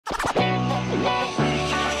A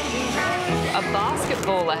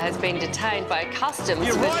basketballer has been detained by customs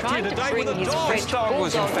for trying to bring his French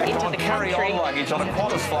bulldog into the country. Luggage on a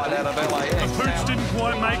Qantas flight out of LAX. The boots didn't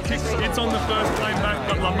quite make it. It's on the first plane back,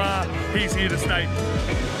 but Lamar, he's here to stay.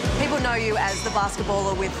 People know you as the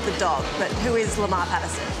basketballer with the dog, but who is Lamar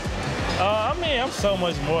Patterson? I mean, I'm so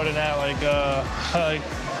much more than that. Like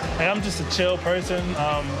I'm just a chill person.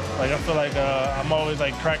 I feel like I'm always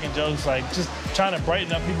like cracking jokes, like just trying to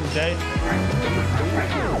brighten up people's day.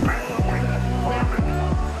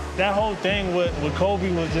 That whole thing with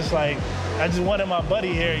Kobe was just like, I just wanted my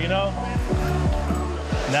buddy here, you know?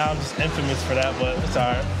 Now I'm just infamous for that, but it's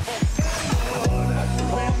all right.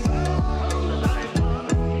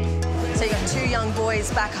 So you got two young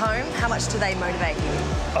boys back home. How much do they motivate you?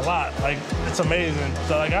 A lot. Like, it's amazing.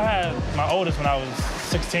 So, like, I had my oldest when I was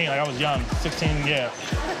 16. Like, I was young, 16, yeah.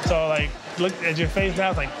 So, like, look at your face now,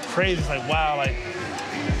 it's like crazy. It's like, wow, like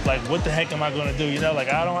what the heck am I gonna do? You know,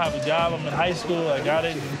 like I don't have a job. I'm in high school. Like I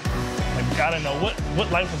didn't know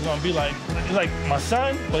what life was gonna be like. He's like my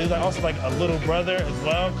son, but he's like also like a little brother as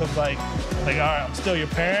well. Cause like all right, I'm still your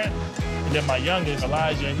parent. And then my youngest,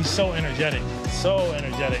 Elijah, he's so energetic, so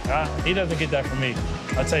energetic. He doesn't get that from me.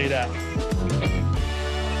 I'll tell you that.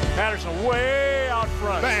 Patterson way out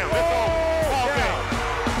front. Bam!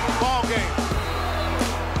 Ball game.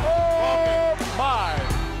 Oh my!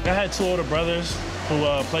 I had two older brothers who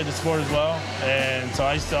played the sport as well, and so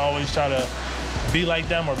I used to always try to be like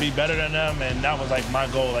them or be better than them, and that was like my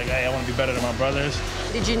goal. Like, hey, I want to be better than my brothers.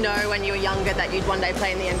 Did you know when you were younger that you'd one day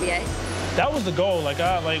play in the NBA? That was the goal. Like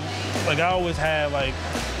I always had like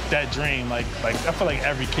that dream. Like I feel like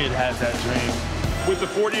every kid has that dream. With the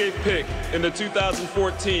 48th pick in the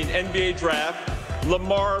 2014 NBA Draft,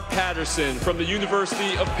 Lamar Patterson from the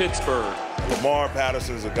University of Pittsburgh. Lamar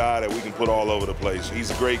Patterson is a guy that we can put all over the place.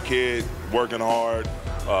 He's a great kid, working hard,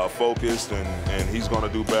 focused, and he's going to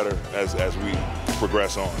do better as we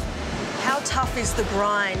progress on. How tough is the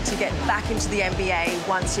grind to get back into the NBA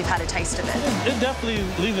once you've had a taste of it? It definitely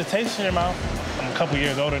leaves a taste in your mouth. I'm a couple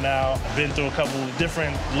years older now. I've been through a couple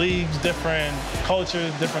different leagues, different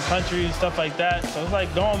cultures, different countries, stuff like that. So it's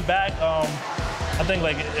like going back, I think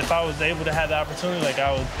like if I was able to have the opportunity, like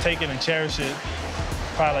I would take it and cherish it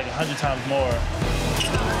probably like 100 times more.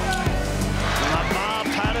 Lamar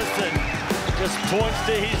Patterson just points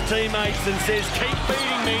to his teammates and says, keep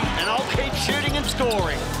beating me and I'll keep shooting and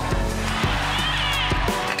scoring.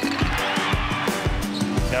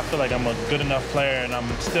 I feel like I'm a good enough player and I'm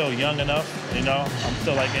still young enough, you know? I'm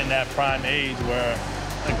still like in that prime age where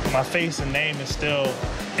like, my face and name is still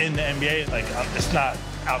in the NBA. Like, it's not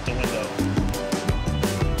out the window.